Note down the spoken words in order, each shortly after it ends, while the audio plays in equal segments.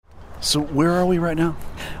So where are we right now?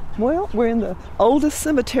 Well, we're in the oldest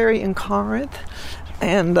cemetery in Corinth,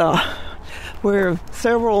 and where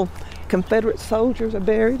several Confederate soldiers are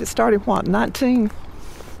buried. It started,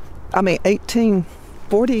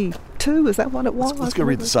 1842? Is that what it was? Let's go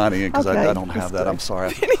read the signing because okay. I don't have that. I'm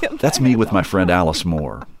sorry. That's me with my friend Alice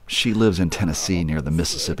Moore. She lives in Tennessee near the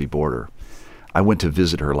Mississippi border. I went to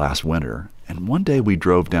visit her last winter, and one day we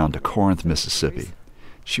drove down to Corinth, Mississippi.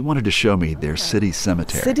 She wanted to show me their city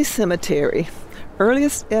cemetery. City cemetery.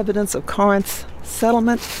 Earliest evidence of Corinth's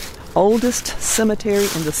settlement, oldest cemetery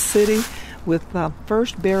in the city, with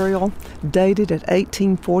first burial dated at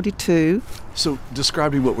 1842. So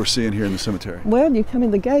describe me what we're seeing here in the cemetery. Well, you come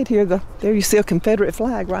in the gate here, there you see a Confederate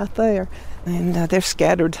flag right there, and they're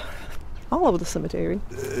scattered all over the cemetery.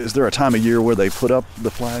 Is there a time of year where they put up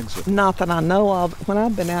the flags? Not that I know of. When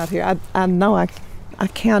I've been out here, I know I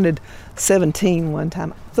counted 17 one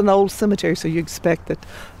time. It's an old cemetery, so you expect that,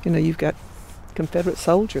 you've got Confederate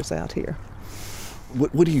soldiers out here.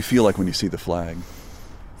 What do you feel like when you see the flag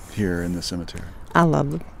here in the cemetery? I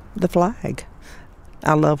love the flag.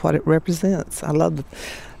 I love what it represents. I love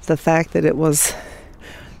the fact that it was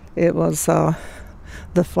the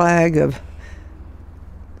flag of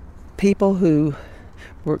people who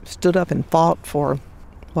stood up and fought for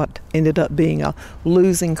what ended up being a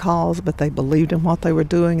losing cause, but they believed in what they were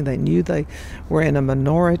doing. They knew they were in a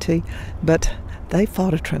minority, but they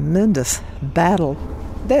fought a tremendous battle.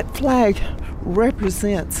 That flag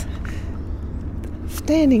represents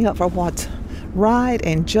standing up for what's right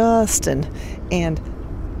and just and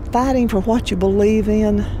fighting for what you believe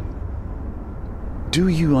in. Do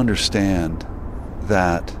you understand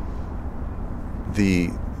that the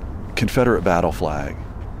Confederate battle flag,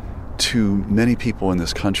 to many people in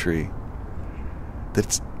this country,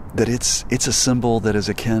 that it's a symbol that is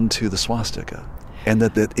akin to the swastika, and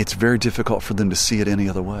that it's very difficult for them to see it any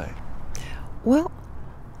other way? Well,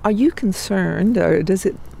 are you concerned, or does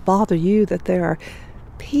it bother you that there are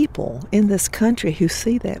people in this country who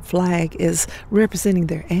see that flag as representing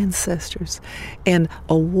their ancestors and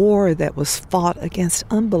a war that was fought against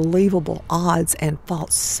unbelievable odds and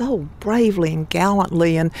fought so bravely and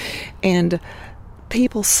gallantly, and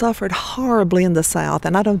people suffered horribly in the South?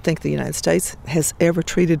 And I don't think the United States has ever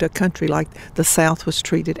treated a country like the South was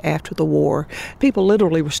treated after the war. People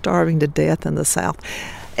literally were starving to death in the South.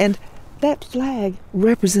 And that flag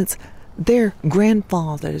represents their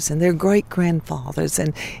grandfathers and their great-grandfathers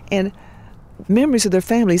and memories of their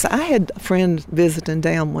families. I had a friend visiting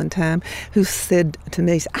down one time who said to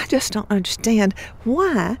me, I just don't understand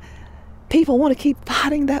why people want to keep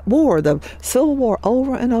fighting that war, the Civil War,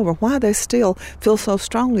 over and over, why they still feel so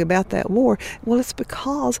strongly about that war. Well, it's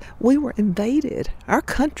because we were invaded. Our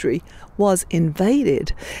country was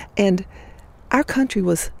invaded, and our country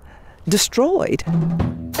was destroyed.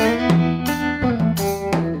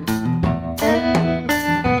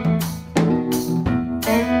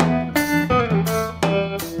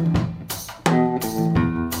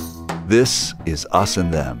 This is Us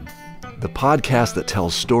and Them, the podcast that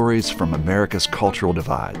tells stories from America's cultural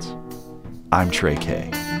divides. I'm Trey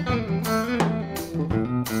Kay.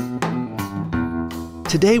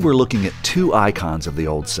 Today we're looking at two icons of the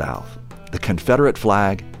Old South, the Confederate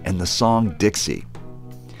flag and the song Dixie.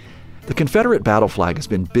 The Confederate battle flag has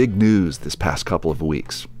been big news this past couple of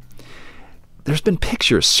weeks. There's been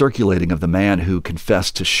pictures circulating of the man who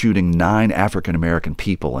confessed to shooting 9 African-American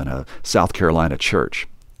people in a South Carolina church.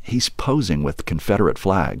 He's posing with Confederate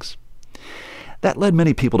flags. That led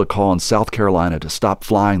many people to call on South Carolina to stop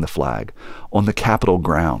flying the flag on the Capitol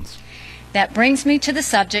grounds. That brings me to the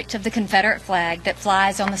subject of the Confederate flag that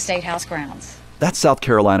flies on the State House grounds. That's South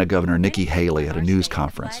Carolina Governor Nikki Haley at a news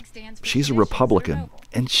conference. She's a Republican,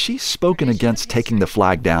 and she's spoken against taking the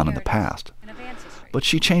flag down in the past. But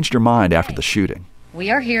she changed her mind after the shooting. We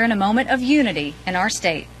are here in a moment of unity in our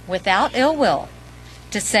state, without ill will,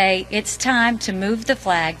 to say it's time to move the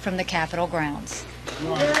flag from the Capitol grounds.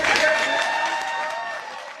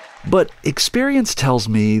 But experience tells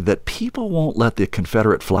me that people won't let the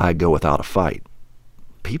Confederate flag go without a fight.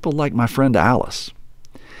 People like my friend Alice.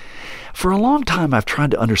 For a long time, I've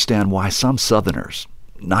tried to understand why some Southerners,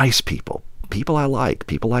 nice people, people I like,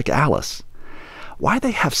 people like Alice, why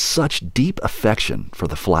they have such deep affection for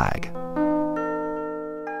the flag.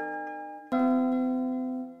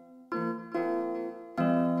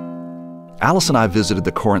 Alice and I visited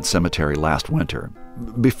the Corinth Cemetery last winter,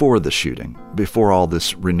 before the shooting, before all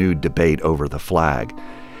this renewed debate over the flag.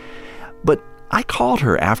 But I called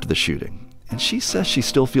her after the shooting, and she says she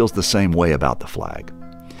still feels the same way about the flag.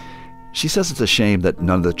 She says it's a shame that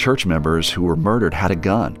none of the church members who were murdered had a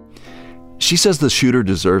gun. She says the shooter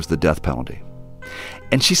deserves the death penalty.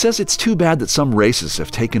 And she says it's too bad that some races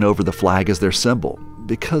have taken over the flag as their symbol,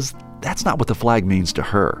 because that's not what the flag means to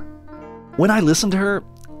her. When I listen to her,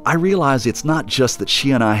 I realize it's not just that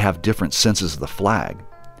she and I have different senses of the flag.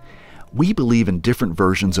 We believe in different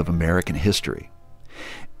versions of American history.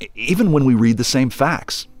 Even when we read the same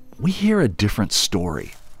facts, we hear a different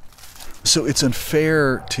story. So it's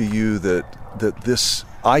unfair to you that this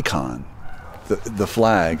icon, the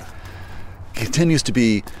flag, continues to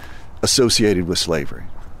be associated with slavery.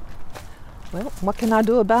 Well, what can I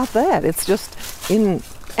do about that? It's just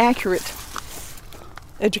inaccurate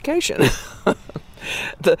education.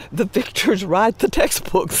 The pictures write the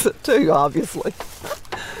textbooks too, obviously.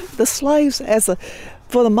 The slaves,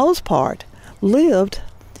 for the most part, lived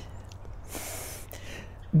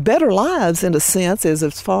better lives in a sense,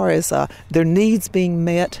 as far as their needs being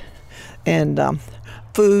met, and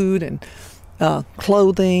food and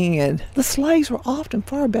clothing, and the slaves were often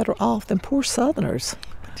far better off than poor Southerners.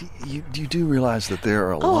 You do realize that there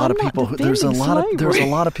are a lot of people. There's a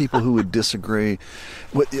lot of people who would disagree.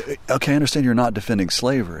 Okay, I understand you're not defending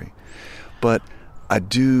slavery, but I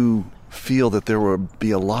do feel that there would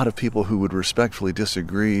be a lot of people who would respectfully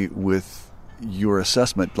disagree with your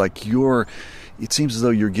assessment. It seems as though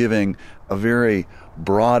you're giving a very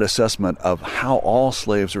broad assessment of how all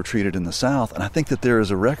slaves were treated in the South, and I think that there is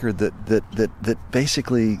a record that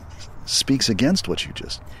basically speaks against what you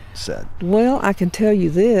just said. Well, I can tell you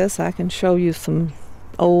this. I can show you some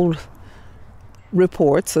old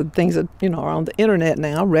reports of things that are on the internet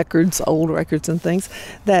now, old records and things,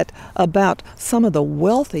 that about some of the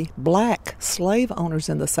wealthy black slave owners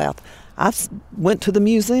in the South. I went to the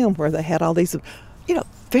museum where they had all these,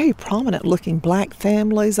 very prominent looking black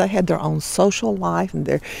families. They had their own social life, and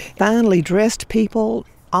they're finely dressed people,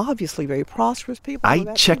 obviously very prosperous people. I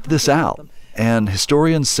checked this out, and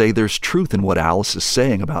historians say there's truth in what Alice is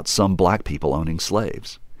saying about some black people owning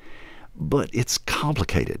slaves. But it's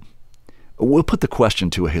complicated. We'll put the question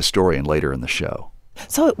to a historian later in the show.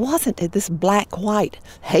 So it wasn't this black-white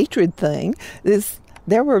hatred thing.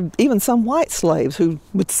 There were even some white slaves who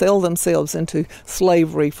would sell themselves into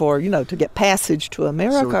slavery for, to get passage to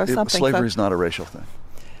America or something. Slavery is not a racial thing.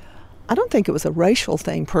 I don't think it was a racial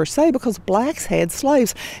thing per se, because blacks had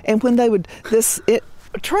slaves, and when they would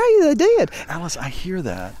Trey, they did. Alice, I hear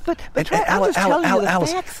that. But Trey,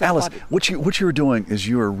 Alice, what you're doing is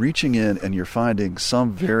you are reaching in and you're finding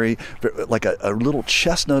some very like a little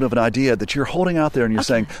chest note of an idea that you're holding out there, and you're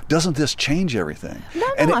saying, doesn't this change everything? No,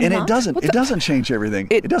 it doesn't. It doesn't change everything.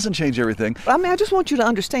 It doesn't change everything. I just want you to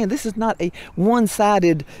understand, this is not a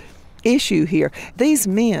one-sided issue here. These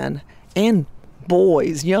men and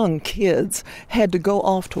boys, young kids, had to go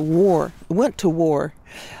off to war, went to war,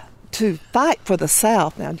 to fight for the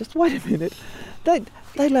South. Now, just wait a minute.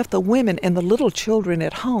 They left the women and the little children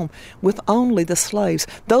at home with only the slaves.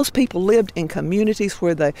 Those people lived in communities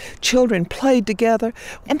where the children played together,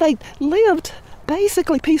 and they lived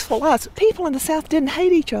basically peaceful lives. People in the South didn't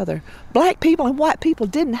hate each other. Black people and white people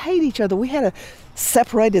didn't hate each other. We had a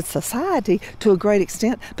separated society to a great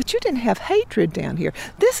extent, but you didn't have hatred down here.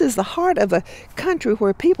 This is the heart of a country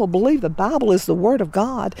where people believe the Bible is the Word of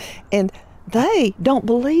God, and they don't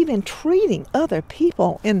believe in treating other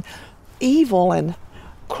people in evil and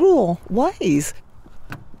cruel ways.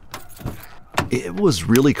 It was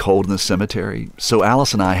really cold in the cemetery, so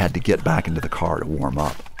Alice and I had to get back into the car to warm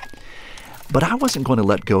up. But I wasn't going to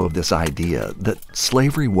let go of this idea that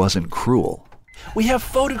slavery wasn't cruel. We have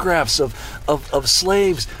photographs of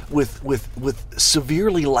slaves with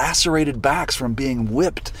severely lacerated backs from being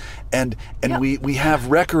whipped, and we have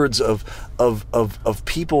records of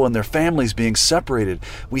people and their families being separated.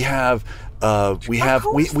 We have Trey,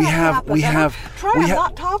 I'm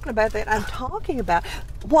not talking about that. I'm talking about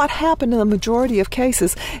what happened in the majority of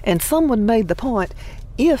cases. And someone made the point: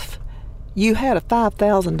 if you had a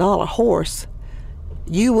 $5,000 horse,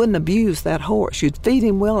 you wouldn't abuse that horse. You'd feed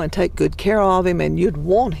him well and take good care of him, and you'd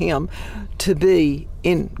want him to be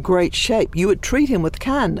in great shape. You would treat him with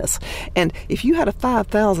kindness. And if you had a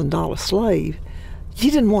 $5,000 slave,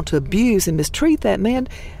 you didn't want to abuse and mistreat that man.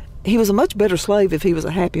 He was a much better slave if he was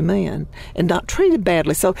a happy man and not treated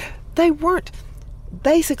badly. So they weren't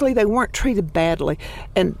treated badly.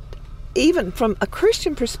 And even from a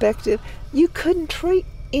Christian perspective, you couldn't treat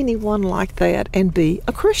anyone like that and be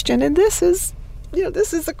a Christian. And this is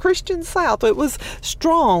a Christian South. It was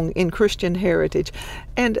strong in Christian heritage.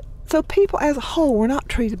 And so people as a whole were not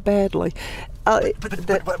treated badly.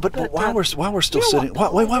 But while we're still sitting,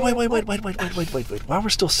 wait. While we're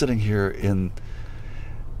still sitting here in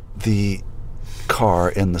the car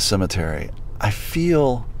in the cemetery, I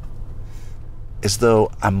feel as though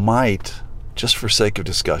I might, just for sake of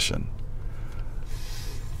discussion,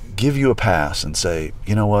 give you a pass and say,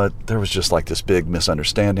 you know what, there was just like this big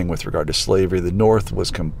misunderstanding with regard to slavery. The North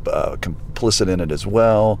was complicit in it as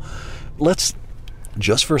well. Let's,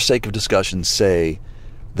 just for sake of discussion, say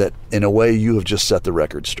that in a way you have just set the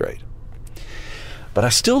record straight. But I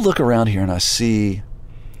still look around here and I see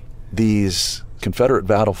these Confederate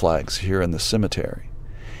battle flags here in the cemetery.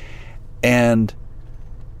 And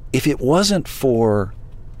if it wasn't for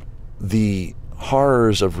the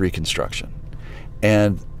horrors of Reconstruction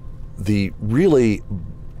and the really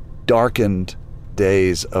darkened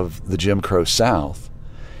days of the Jim Crow South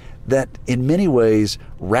that in many ways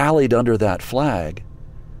rallied under that flag,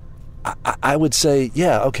 I would say,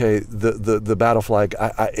 yeah, okay, the battle flag,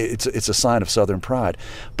 it's a sign of Southern pride.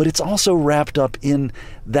 But it's also wrapped up in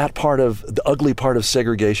that part of the ugly part of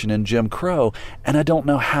segregation and Jim Crow, and I don't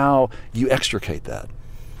know how you extricate that.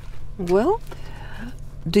 Well,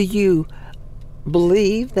 do you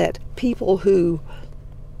believe that people who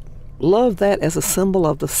love that as a symbol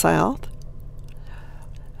of the South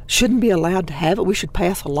shouldn't be allowed to have it? We should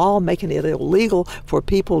pass a law making it illegal for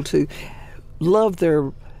people to love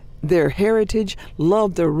their heritage,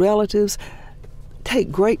 love their relatives,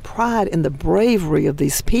 take great pride in the bravery of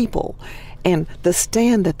these people and the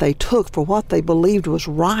stand that they took for what they believed was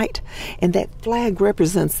right. And that flag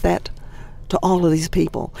represents that to all of these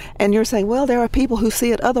people. And you're saying, well, there are people who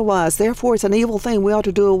see it otherwise, therefore it's an evil thing, we ought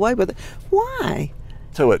to do away with it. Why?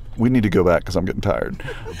 So what, we need to go back because I'm getting tired.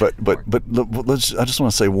 But I just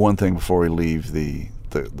want to say one thing before we leave the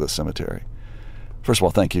cemetery. First of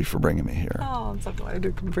all, thank you for bringing me here. Oh, I'm so glad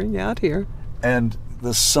to bring you out here. And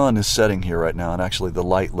the sun is setting here right now, and actually the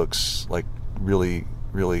light looks like really,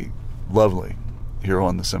 really lovely here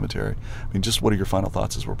on the cemetery. I mean, just what are your final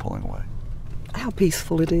thoughts as we're pulling away? How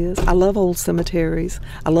peaceful it is. I love old cemeteries.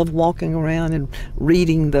 I love walking around and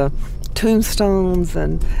reading the tombstones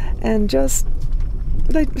and just,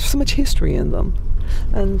 there's so much history in them.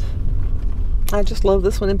 And I just love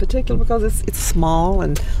this one in particular because it's small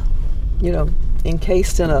and, you know,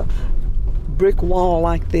 encased in a brick wall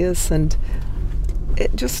like this, and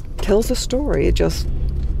it just tells a story. It just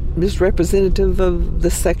is representative of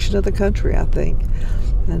this section of the country, I think.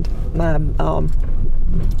 And my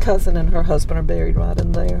cousin and her husband are buried right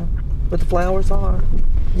in there where the flowers are,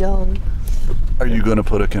 young. Are you going to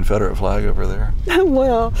put a Confederate flag over there?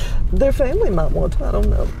 Well, their family might want to, I don't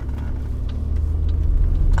know.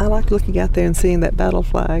 I like looking out there and seeing that battle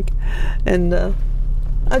flag, and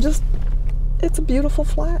it's a beautiful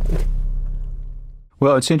flag.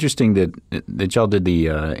 Well, it's interesting that y'all did the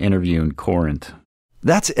interview in Corinth.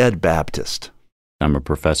 That's Ed Baptist. I'm a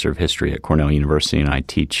professor of history at Cornell University, and I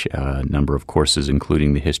teach a number of courses,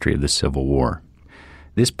 including the history of the Civil War.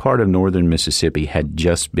 This part of northern Mississippi had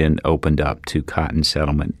just been opened up to cotton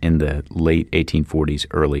settlement in the late 1840s,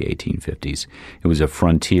 early 1850s. It was a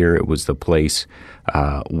frontier. It was the place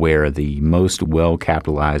where the most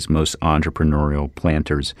well-capitalized, most entrepreneurial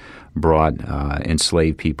planters brought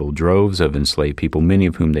enslaved people, droves of enslaved people, many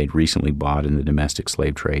of whom they'd recently bought in the domestic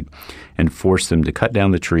slave trade, and forced them to cut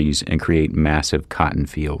down the trees and create massive cotton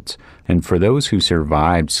fields. And for those who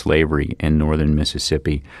survived slavery in northern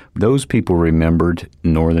Mississippi, those people remembered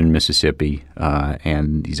northern Mississippi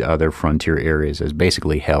and these other frontier areas as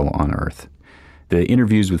basically hell on earth. The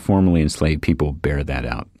interviews with formerly enslaved people bear that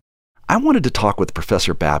out. I wanted to talk with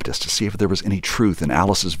Professor Baptist to see if there was any truth in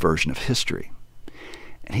Alice's version of history.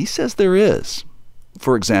 And he says there is.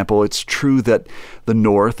 For example, it's true that the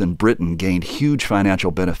North and Britain gained huge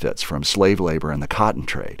financial benefits from slave labor and the cotton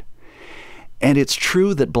trade. And it's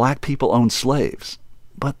true that black people owned slaves.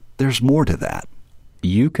 But there's more to that.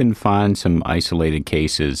 You can find some isolated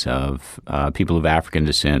cases of people of African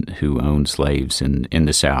descent who owned slaves in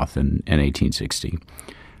the South in 1860.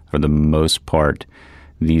 For the most part,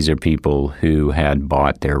 these are people who had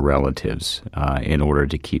bought their relatives in order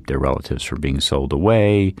to keep their relatives from being sold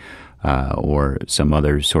away or some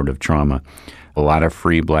other sort of trauma. A lot of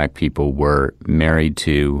free black people were married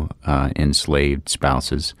to enslaved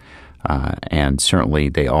spouses, and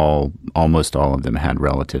certainly almost all of them had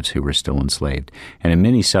relatives who were still enslaved. And in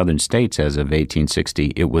many southern states as of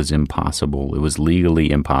 1860, it was impossible. It was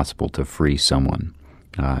legally impossible to free someone.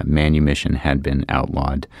 Manumission had been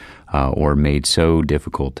outlawed or made so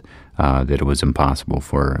difficult that it was impossible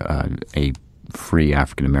for a free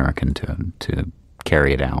African American to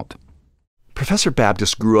carry it out. Professor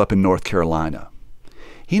Baptist grew up in North Carolina.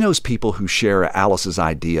 He knows people who share Alice's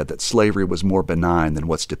idea that slavery was more benign than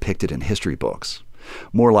what's depicted in history books,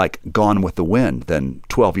 more like Gone with the Wind than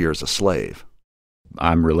 12 Years a Slave.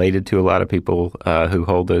 I'm related to a lot of people who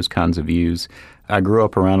hold those kinds of views. I grew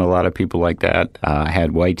up around a lot of people like that. I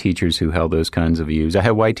had white teachers who held those kinds of views. I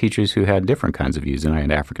had white teachers who had different kinds of views, and I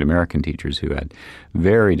had African-American teachers who had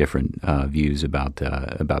very different views about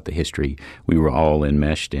the history we were all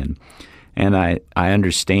enmeshed in. And I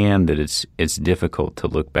understand that it's difficult to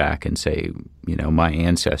look back and say, my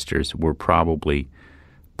ancestors were probably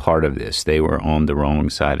part of this. They were on the wrong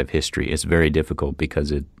side of history. It's very difficult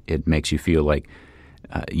because it makes you feel like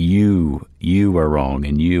you are wrong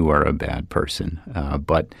and you are a bad person.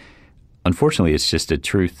 But unfortunately, it's just a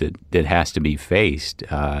truth that has to be faced.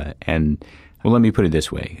 And well, let me put it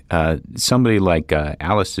this way. Somebody like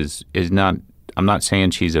Alice is not – I'm not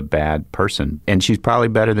saying she's a bad person, and she's probably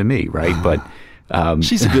better than me, right? But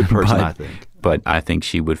she's a good person, I think. But I think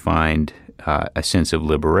she would find a sense of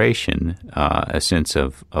liberation, a sense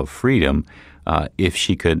of freedom, if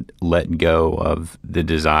she could let go of the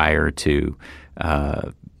desire to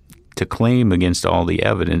claim against all the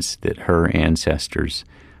evidence that her ancestors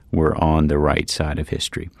were on the right side of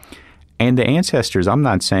history. And the ancestors, I'm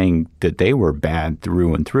not saying that they were bad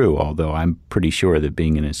through and through, although I'm pretty sure that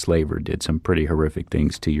being an enslaver did some pretty horrific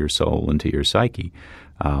things to your soul and to your psyche.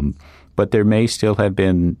 But there may still have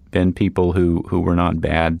been people who were not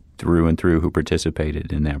bad through and through who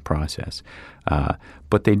participated in that process.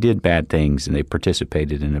 But they did bad things and they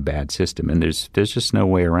participated in a bad system, and there's just no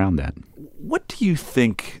way around that. What do you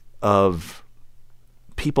think of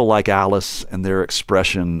people like Alice and their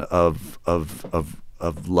expression of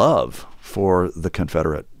love for the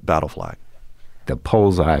Confederate battle flag? The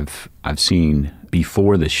polls I've seen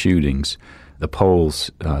before the shootings, the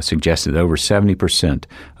polls suggested that over 70%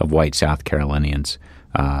 of white South Carolinians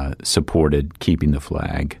supported keeping the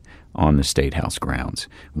flag on the State House grounds.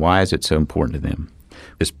 Why is it so important to them?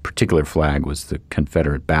 This particular flag was the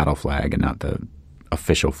Confederate battle flag and not the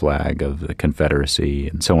official flag of the Confederacy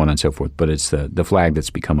and so on and so forth, but it's the flag that's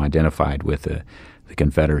become identified with the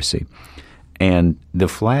Confederacy. And the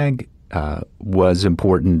flag was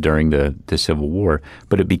important during the Civil War,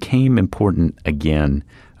 but it became important again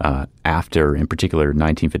after, in particular,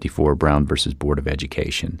 1954 Brown versus Board of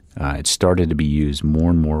Education. It started to be used more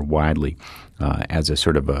and more widely as a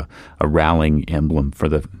sort of a rallying emblem for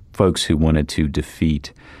the folks who wanted to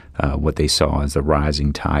defeat what they saw as the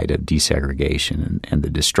rising tide of desegregation and the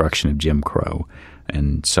destruction of Jim Crow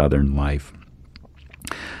and Southern life.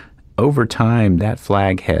 Over time, that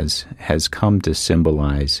flag has come to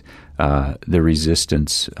symbolize the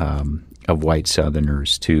resistance of white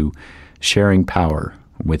Southerners to sharing power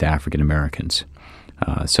with African Americans.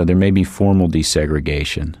 So there may be formal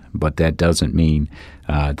desegregation, but that doesn't mean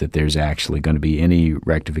that there's actually going to be any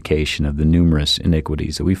rectification of the numerous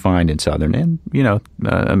iniquities that we find in Southern and,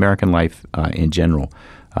 American life in general,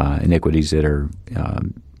 iniquities that are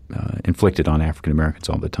inflicted on African Americans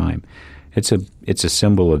all the time. It's a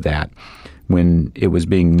symbol of that. When it was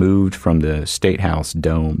being moved from the State House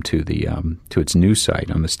dome to its new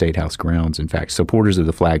site on the State House grounds, in fact, supporters of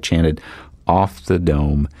the flag chanted, "Off the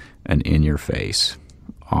dome and in your face."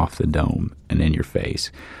 Off the dome and in your face.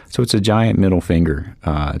 So it's a giant middle finger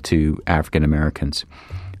to African Americans.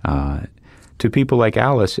 To people like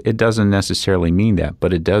Alice, it doesn't necessarily mean that,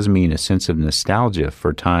 but it does mean a sense of nostalgia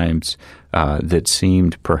for times that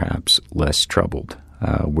seemed perhaps less troubled,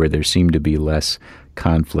 where there seemed to be less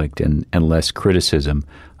conflict and less criticism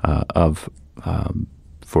of,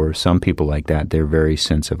 for some people like that, their very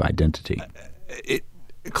sense of identity.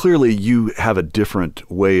 Clearly, you have a different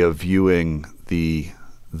way of viewing the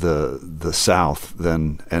South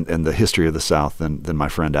and the history of the South than my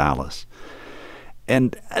friend Alice.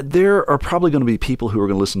 And there are probably going to be people who are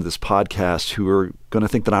going to listen to this podcast who are going to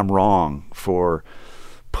think that I'm wrong for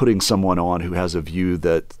putting someone on who has a view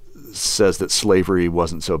that says that slavery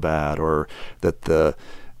wasn't so bad, or that the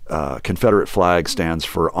Confederate flag stands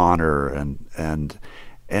for honor. And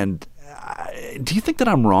do you think that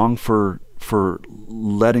I'm wrong for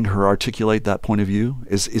letting her articulate that point of view?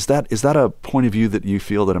 Is that a point of view that you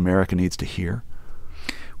feel that America needs to hear?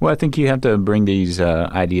 Well, I think you have to bring these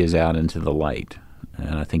ideas out into the light,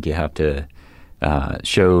 and I think you have to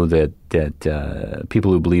show that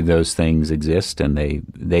people who believe those things exist, and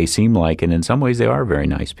they seem like, and in some ways they are very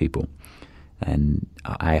nice people. And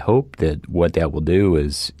I hope that what that will do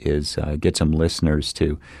is get some listeners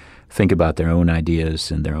to think about their own ideas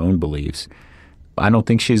and their own beliefs. I don't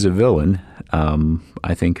think she's a villain.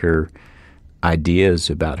 I think her ideas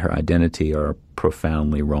about her identity are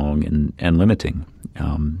profoundly wrong and limiting.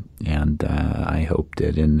 And I hope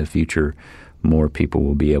that in the future more people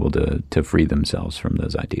will be able to free themselves from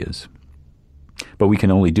those ideas. But we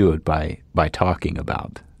can only do it by talking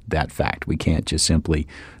about that fact. We can't just simply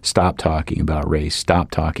stop talking about race,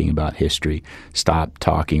 stop talking about history, stop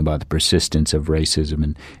talking about the persistence of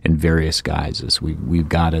racism in various guises. We've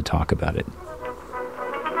got to talk about it.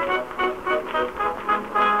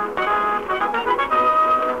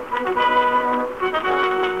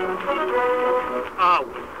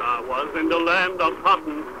 In the land of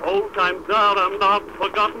cotton, old times are not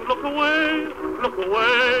forgotten. Look away, look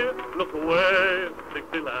away, look away,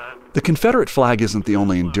 Dixieland. The Confederate flag isn't the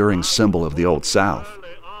only enduring symbol of the Old South.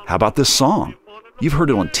 How about this song? You've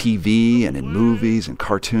heard it on TV and in movies and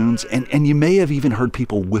cartoons, and you may have even heard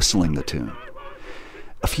people whistling the tune.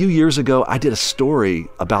 A few years ago, I did a story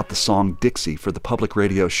about the song Dixie for the public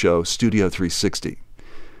radio show Studio 360.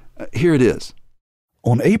 Here it is.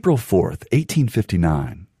 On April 4th,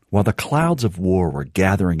 1859, while the clouds of war were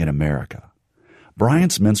gathering in America,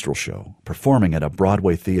 Bryant's minstrel show, performing at a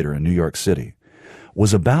Broadway theater in New York City,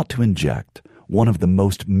 was about to inject one of the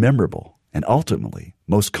most memorable and ultimately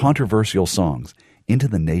most controversial songs into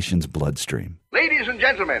the nation's bloodstream. Ladies and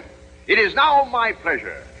gentlemen, it is now my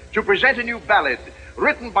pleasure to present a new ballad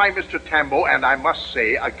written by Mr. Tambo, and I must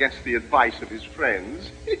say, against the advice of his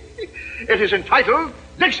friends. It is entitled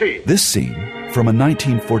Dixie. This scene, from a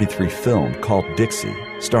 1943 film called Dixie,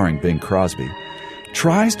 starring Bing Crosby,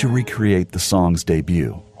 tries to recreate the song's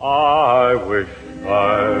debut. I wish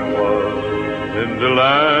I was in the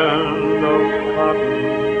land of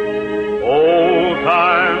cotton. Old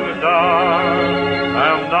times done,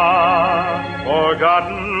 am not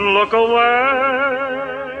forgotten. Look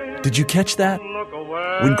away. Did you catch that?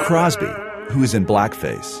 When Crosby, who is in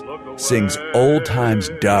blackface, sings Old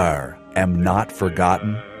Times Dar, am not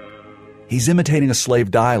forgotten, he's imitating a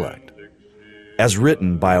slave dialect, as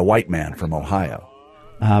written by a white man from Ohio.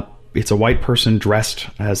 It's a white person dressed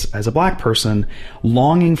as a black person,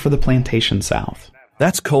 longing for the plantation South.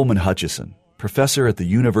 That's Coleman Hutchison, professor at the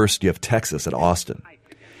University of Texas at Austin.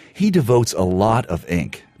 He devotes a lot of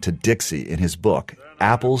ink to Dixie in his book,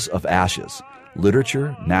 Apples of Ashes,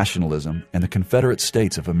 Literature, Nationalism, and the Confederate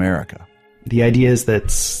States of America. The idea is that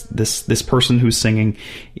this person who's singing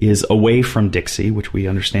is away from Dixie, which we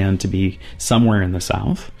understand to be somewhere in the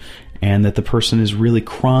South, and that the person is really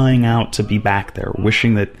crying out to be back there,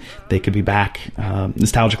 wishing that they could be back,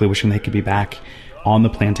 nostalgically wishing they could be back on the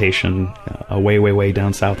plantation, way, way, way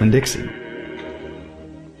down south in Dixie.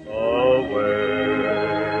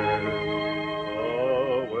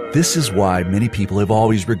 This is why many people have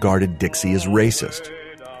always regarded Dixie as racist.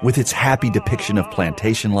 With its happy depiction of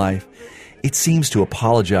plantation life, it seems to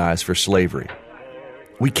apologize for slavery.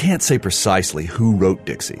 We can't say precisely who wrote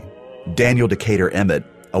Dixie. Daniel Decatur Emmett,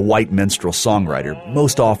 a white minstrel songwriter,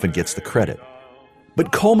 most often gets the credit.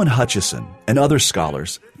 But Coleman Hutchison and other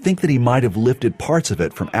scholars think that he might have lifted parts of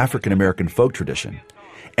it from African-American folk tradition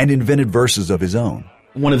and invented verses of his own.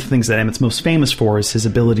 One of the things that Emmett's most famous for is his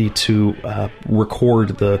ability to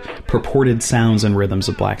record the purported sounds and rhythms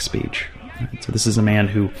of black speech. So this is a man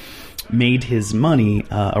who made his money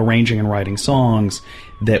arranging and writing songs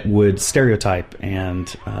that would stereotype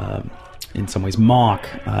and, in some ways, mock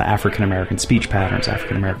African-American speech patterns,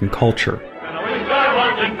 African-American culture.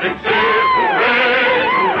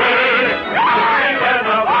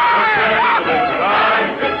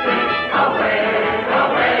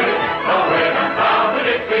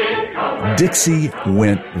 Dixie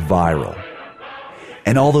went viral.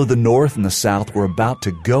 And although the North and the South were about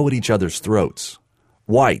to go at each other's throats,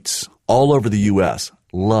 whites all over the U.S.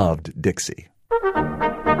 loved Dixie.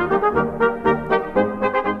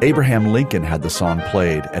 Abraham Lincoln had the song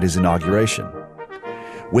played at his inauguration.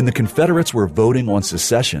 When the Confederates were voting on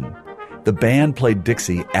secession, the band played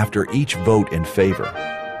Dixie after each vote in favor.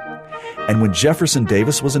 And when Jefferson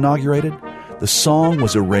Davis was inaugurated, the song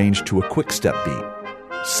was arranged to a quick-step beat,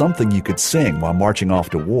 something you could sing while marching off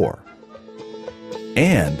to war.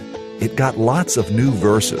 And it got lots of new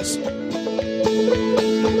verses.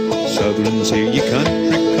 Southrons, hear ye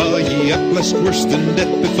country call ye up, lest worse than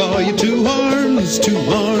death befall you. 2 arms, 2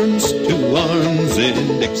 arms, 2 arms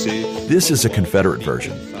in Dixie. This is a Confederate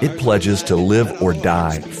version. It pledges to live or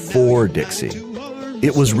die for Dixie.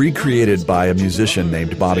 It was recreated by a musician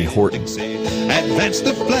named Bobby Horton. Advance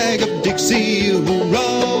the flag of Dixie,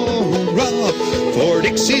 hurrah, hurrah. For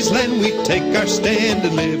Dixie's land we take our stand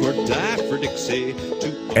and live or die for Dixie.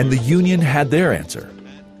 And the Union had their answer.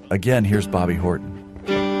 Again, here's Bobby Horton.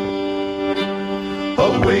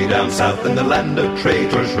 Away down south in the land of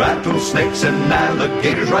traitors, rattlesnakes and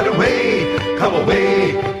alligators, right away, come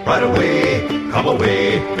away, right away, come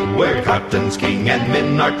away. Where cotton's king and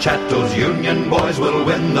men are chattels, Union boys will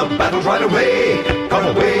win the battles, right away,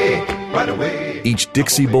 come away, right away. Each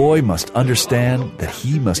Dixie boy must understand that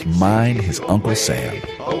he must mind his Uncle Sam.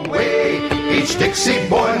 Away. Each Dixie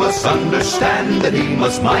boy must understand that he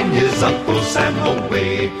must mind his Uncle Sam.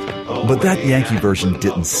 Away. But that Yankee version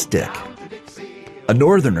didn't stick. A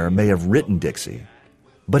Northerner may have written Dixie,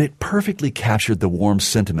 but it perfectly captured the warm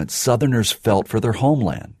sentiment Southerners felt for their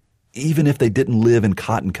homeland, even if they didn't live in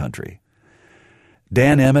cotton country.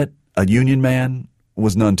 Dan Emmett, a Union man,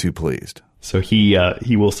 was none too pleased. So he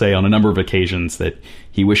will say on a number of occasions that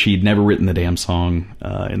he wished he'd never written the damn song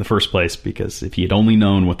in the first place, because if he had only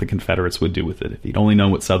known what the Confederates would do with it, if he'd only known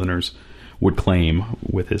what Southerners would claim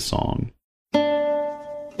with his song.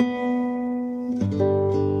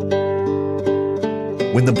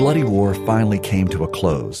 When the Bloody War finally came to a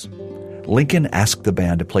close, Lincoln asked the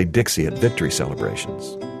band to play Dixie at victory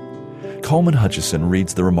celebrations. Coleman Hutchison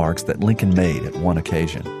reads the remarks that Lincoln made at one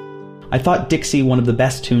occasion. I thought Dixie one of the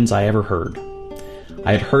best tunes I ever heard.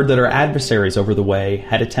 I had heard that our adversaries over the way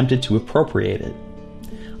had attempted to appropriate it.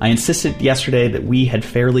 I insisted yesterday that we had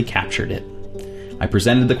fairly captured it. I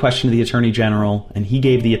presented the question to the Attorney General, and he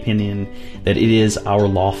gave the opinion that it is our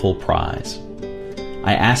lawful prize.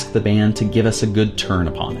 I asked the band to give us a good turn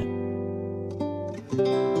upon it.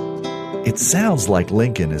 It sounds like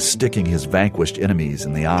Lincoln is sticking his vanquished enemies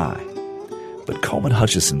in the eye. But Coleman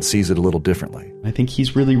Hutchison sees it a little differently. I think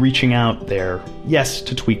he's really reaching out there, yes,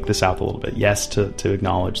 to tweak the South a little bit, yes, to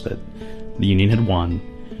acknowledge that the Union had won,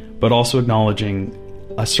 but also acknowledging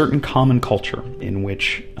a certain common culture in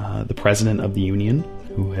which the President of the Union,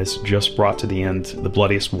 who has just brought to the end the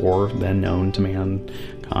bloodiest war then known to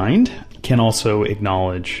mankind, can also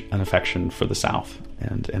acknowledge an affection for the South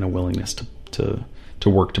and a willingness to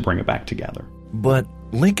work to bring it back together. But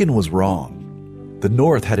Lincoln was wrong. The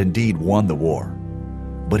North had indeed won the war,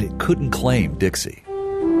 but it couldn't claim Dixie.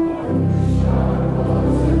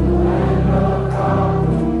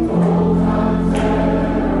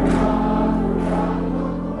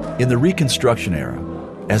 In the Reconstruction era,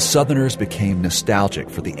 as Southerners became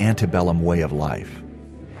nostalgic for the antebellum way of life,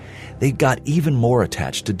 they got even more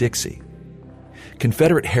attached to Dixie.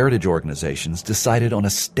 Confederate heritage organizations decided on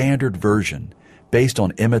a standard version based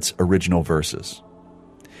on Emmett's original verses.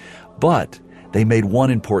 But they made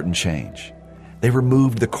one important change. They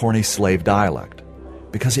removed the corny slave dialect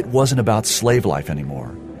because it wasn't about slave life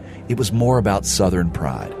anymore. It was more about Southern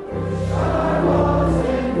pride.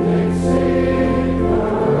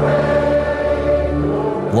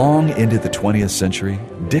 Long into the 20th century,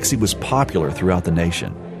 Dixie was popular throughout the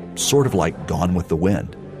nation, sort of like Gone with the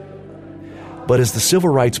Wind. But as the civil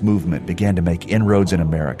rights movement began to make inroads in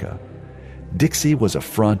America, Dixie was a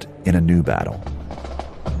front in a new battle.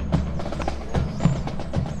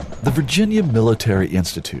 The Virginia Military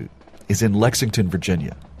Institute is in Lexington,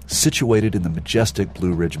 Virginia, situated in the majestic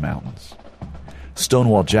Blue Ridge Mountains.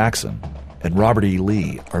 Stonewall Jackson and Robert E.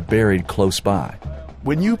 Lee are buried close by.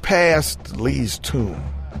 When you passed Lee's tomb,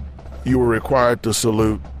 you were required to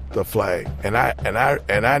salute the flag. And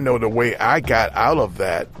I know the way I got out of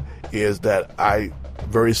that is that I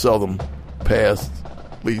very seldom passed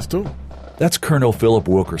Lee's tomb. That's Colonel Philip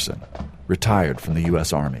Wilkerson, retired from the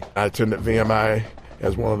U.S. Army. I attended VMI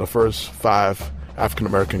as one of the first 5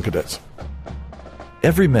 African-American cadets.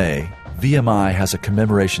 Every May, VMI has a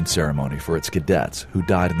commemoration ceremony for its cadets who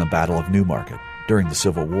died in the Battle of Newmarket during the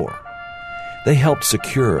Civil War. They helped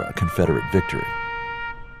secure a Confederate victory.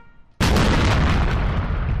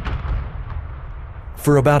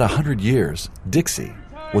 For about 100 years, Dixie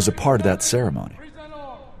was a part of that ceremony.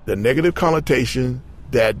 The negative connotation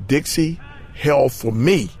that Dixie held for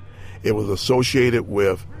me, it was associated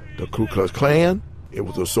with the Ku Klux Klan, it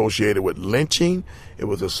was associated with lynching, it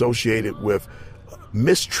was associated with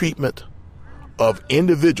mistreatment of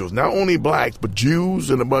individuals, not only blacks, but Jews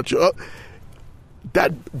and a bunch of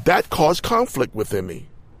that caused conflict within me.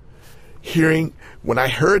 When I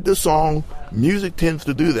heard the song, music tends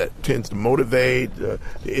to do that, tends to motivate,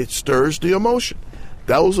 it stirs the emotion.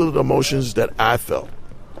 Those are the emotions that I felt.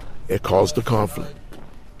 It caused the conflict.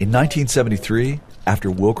 In 1973, after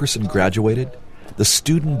Wilkerson graduated, the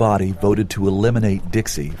student body voted to eliminate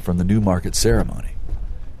Dixie from the Newmarket ceremony.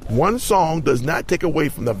 One song does not take away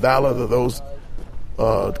from the valor of those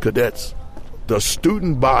cadets. The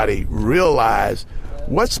student body realized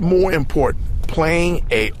what's more important, playing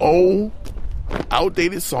a old,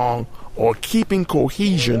 outdated song or keeping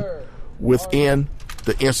cohesion within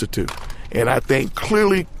the Institute. And I think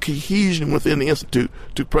clearly cohesion within the Institute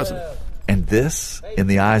took precedent. And this, in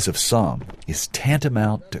the eyes of some, is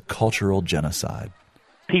tantamount to cultural genocide.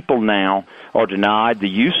 People now are denied the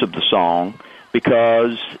use of the song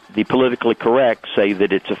because the politically correct say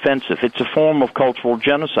that it's offensive. It's a form of cultural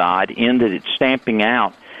genocide in that it's stamping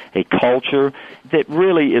out a culture that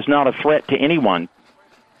really is not a threat to anyone.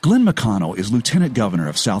 Glenn McConnell is Lieutenant Governor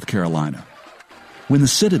of South Carolina. When the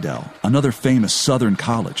Citadel, another famous Southern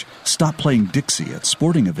college, stopped playing Dixie at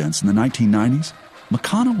sporting events in the 1990s,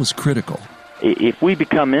 McConnell was critical. If we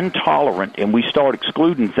become intolerant and we start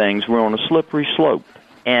excluding things, we're on a slippery slope.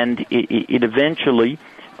 And it eventually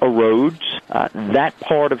erodes that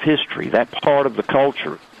part of history, that part of the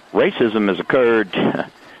culture. Racism has occurred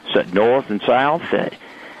north and south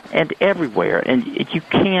and everywhere. And you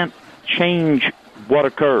can't change what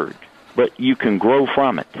occurred, but you can grow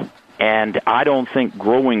from it. And I don't think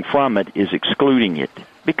growing from it is excluding it.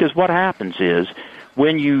 Because what happens is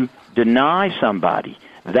when you deny somebody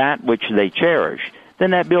that which they cherish,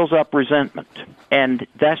 then that builds up resentment. And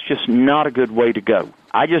that's just not a good way to go.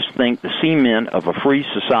 I just think the cement of a free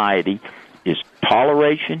society is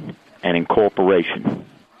toleration and incorporation.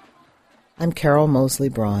 I'm Carol Mosley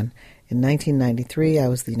Braun. In 1993, I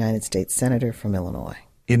was the United States Senator from Illinois.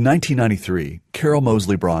 In 1993, Carol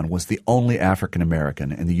Mosley Braun was the only African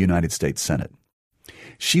American in the United States Senate.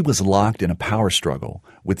 She was locked in a power struggle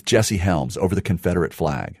with Jesse Helms over the Confederate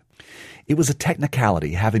flag. It was a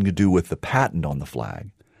technicality having to do with the patent on the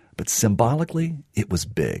flag, but symbolically, it was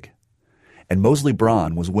big. And Mosley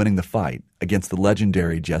Braun was winning the fight against the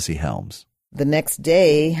legendary Jesse Helms. The next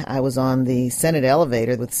day, I was on the Senate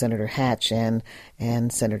elevator with Senator Hatch and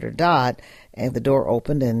Senator Dodd, and the door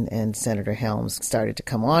opened and Senator Helms started to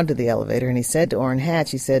come onto the elevator, and he said to Orrin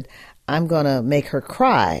Hatch, he said, "I'm going to make her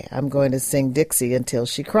cry. I'm going to sing Dixie until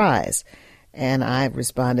she cries." And I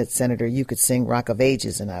responded, "Senator, you could sing Rock of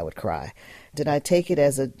Ages and I would cry." Did I take it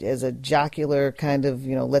as a jocular kind of,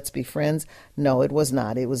 let's be friends? No, it was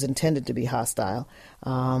not. It was intended to be hostile,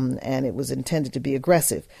 and it was intended to be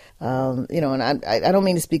aggressive. And I don't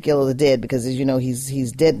mean to speak ill of the dead because, as you know,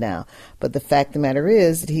 he's dead now. But the fact of the matter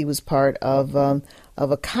is that he was part of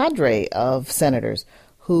a cadre of senators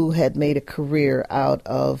who had made a career out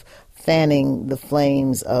of fanning the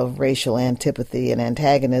flames of racial antipathy and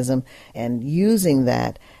antagonism and using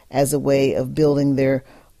that as a way of building their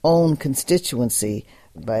own constituency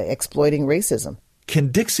by exploiting racism. Can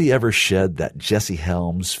Dixie ever shed that Jesse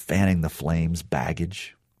Helms fanning the flames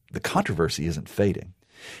baggage? The controversy isn't fading.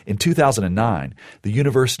 In 2009, the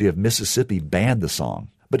University of Mississippi banned the song,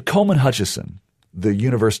 but Coleman Hutchison, the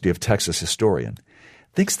University of Texas historian,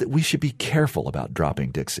 thinks that we should be careful about dropping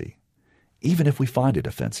Dixie, even if we find it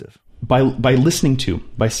offensive. By listening to,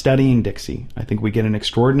 by studying Dixie, I think we get an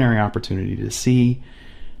extraordinary opportunity to see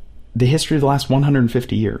the history of the last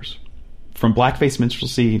 150 years, from blackface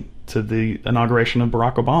minstrelsy to the inauguration of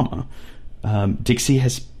Barack Obama. Dixie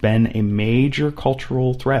has been a major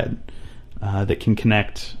cultural thread that can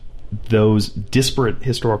connect those disparate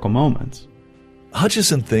historical moments.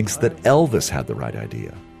 Hutchison thinks that Elvis had the right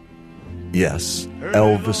idea. Yes,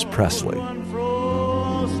 Elvis Presley.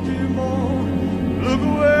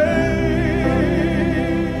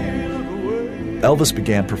 Elvis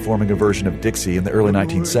began performing a version of Dixie in the early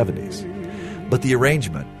 1970s, but the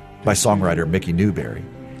arrangement, by songwriter Mickey Newberry,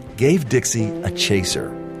 gave Dixie a chaser,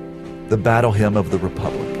 the battle hymn of the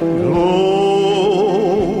Republic. Glory,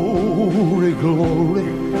 glory,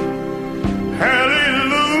 hallelujah.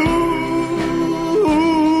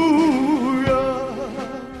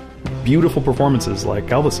 Beautiful performances like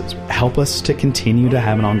Elvis's help us to continue to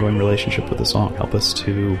have an ongoing relationship with the song, help us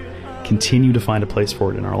to continue to find a place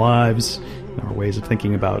for it in our lives, our ways of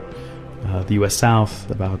thinking about the U.S.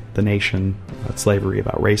 South, about the nation, about slavery,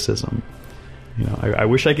 about racism. I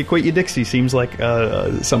wish I could quote you Dixie. Seems like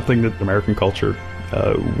something that American culture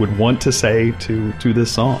would want to say to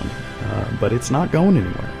this song, but it's not going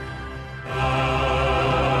anywhere.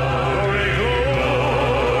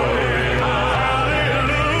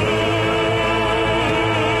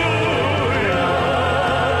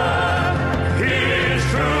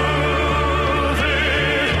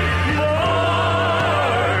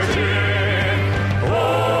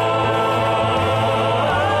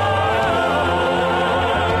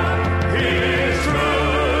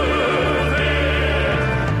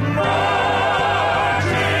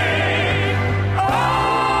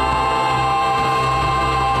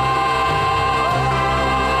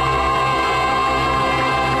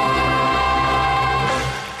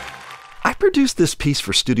 Produced this piece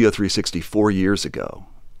for Studio 360 4 years ago,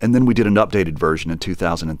 and then we did an updated version in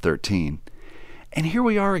 2013. And here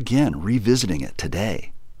we are again, revisiting it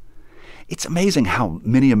today. It's amazing how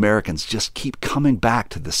many Americans just keep coming back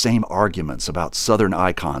to the same arguments about Southern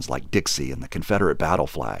icons like Dixie and the Confederate battle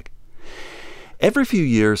flag. Every few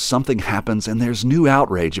years, something happens and there's new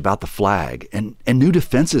outrage about the flag and new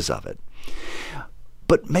defenses of it.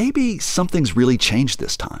 But maybe something's really changed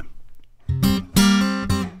this time.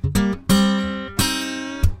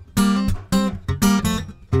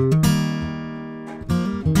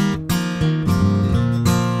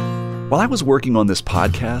 While I was working on this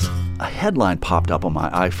podcast, a headline popped up on my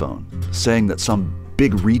iPhone saying that some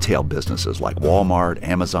big retail businesses like Walmart,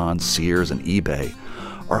 Amazon, Sears, and eBay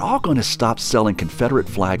are all going to stop selling Confederate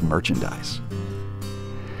flag merchandise.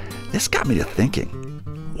 This got me to thinking,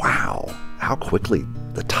 wow, how quickly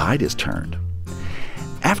the tide has turned.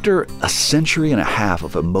 After a century and a half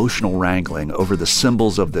of emotional wrangling over the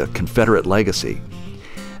symbols of the Confederate legacy,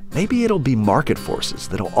 maybe it'll be market forces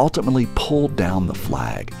that'll ultimately pull down the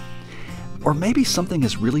flag. Or maybe something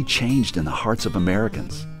has really changed in the hearts of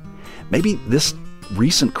Americans. Maybe this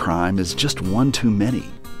recent crime is just one too many,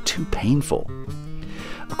 too painful.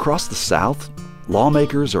 Across the South,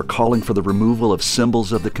 lawmakers are calling for the removal of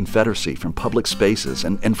symbols of the Confederacy from public spaces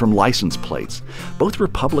and from license plates, both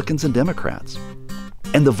Republicans and Democrats.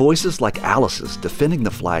 And the voices like Alice's defending the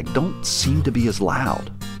flag don't seem to be as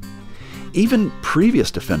loud. Even previous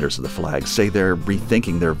defenders of the flag say they're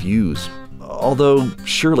rethinking their views, although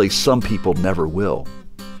surely some people never will.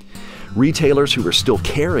 Retailers who are still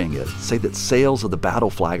carrying it say that sales of the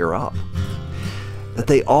battle flag are up, that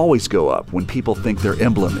they always go up when people think their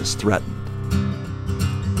emblem is threatened.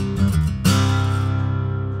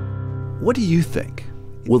 What do you think?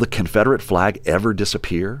 Will the Confederate flag ever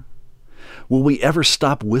disappear? Will we ever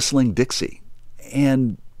stop whistling Dixie?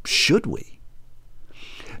 And should we?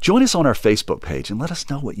 Join us on our Facebook page and let us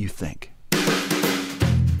know what you think.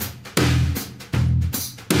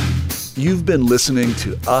 You've been listening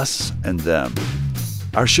to Us and Them.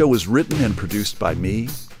 Our show was written and produced by me,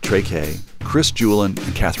 Trey Kay, Chris Julin,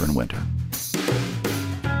 and Catherine Winter.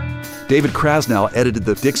 David Krasnow edited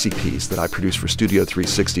the Dixie piece that I produced for Studio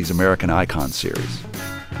 360's American Icon series.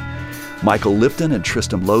 Michael Lipton and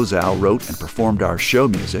Tristan Lozow wrote and performed our show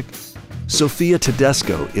music. Sophia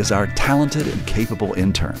Tedesco is our talented and capable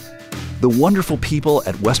intern. The wonderful people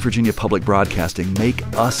at West Virginia Public Broadcasting make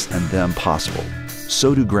Us and Them possible.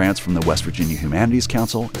 So do grants from the West Virginia Humanities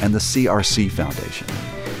Council and the CRC Foundation.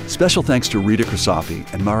 Special thanks to Rita Krisafi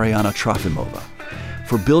and Mariana Trofimova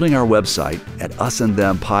for building our website at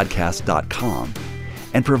usandthempodcast.com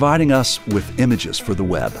and providing us with images for the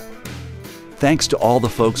web. Thanks to all the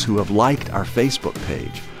folks who have liked our Facebook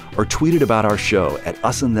page or tweeted about our show at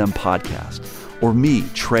Us and Them Podcast, or me,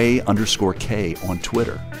 Trey_K on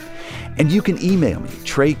Twitter. And you can email me,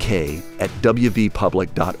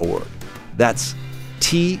 treyk@wvpublic.org. That's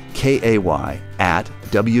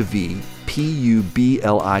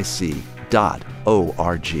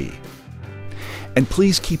TKAY@wvpublic.org. And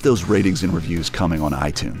please keep those ratings and reviews coming on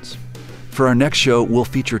iTunes. For our next show, we'll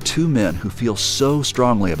feature two men who feel so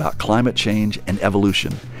strongly about climate change and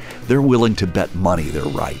evolution, they're willing to bet money they're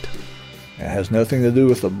right. It has nothing to do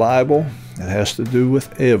with the Bible. It has to do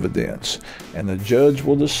with evidence. And the judge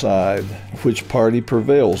will decide which party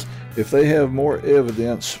prevails. If they have more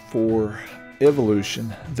evidence for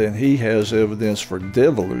evolution than he has evidence for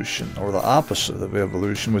devolution, or the opposite of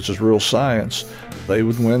evolution, which is real science, they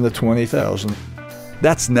would win the $20,000.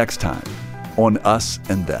 That's next time on Us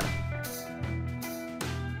and Them.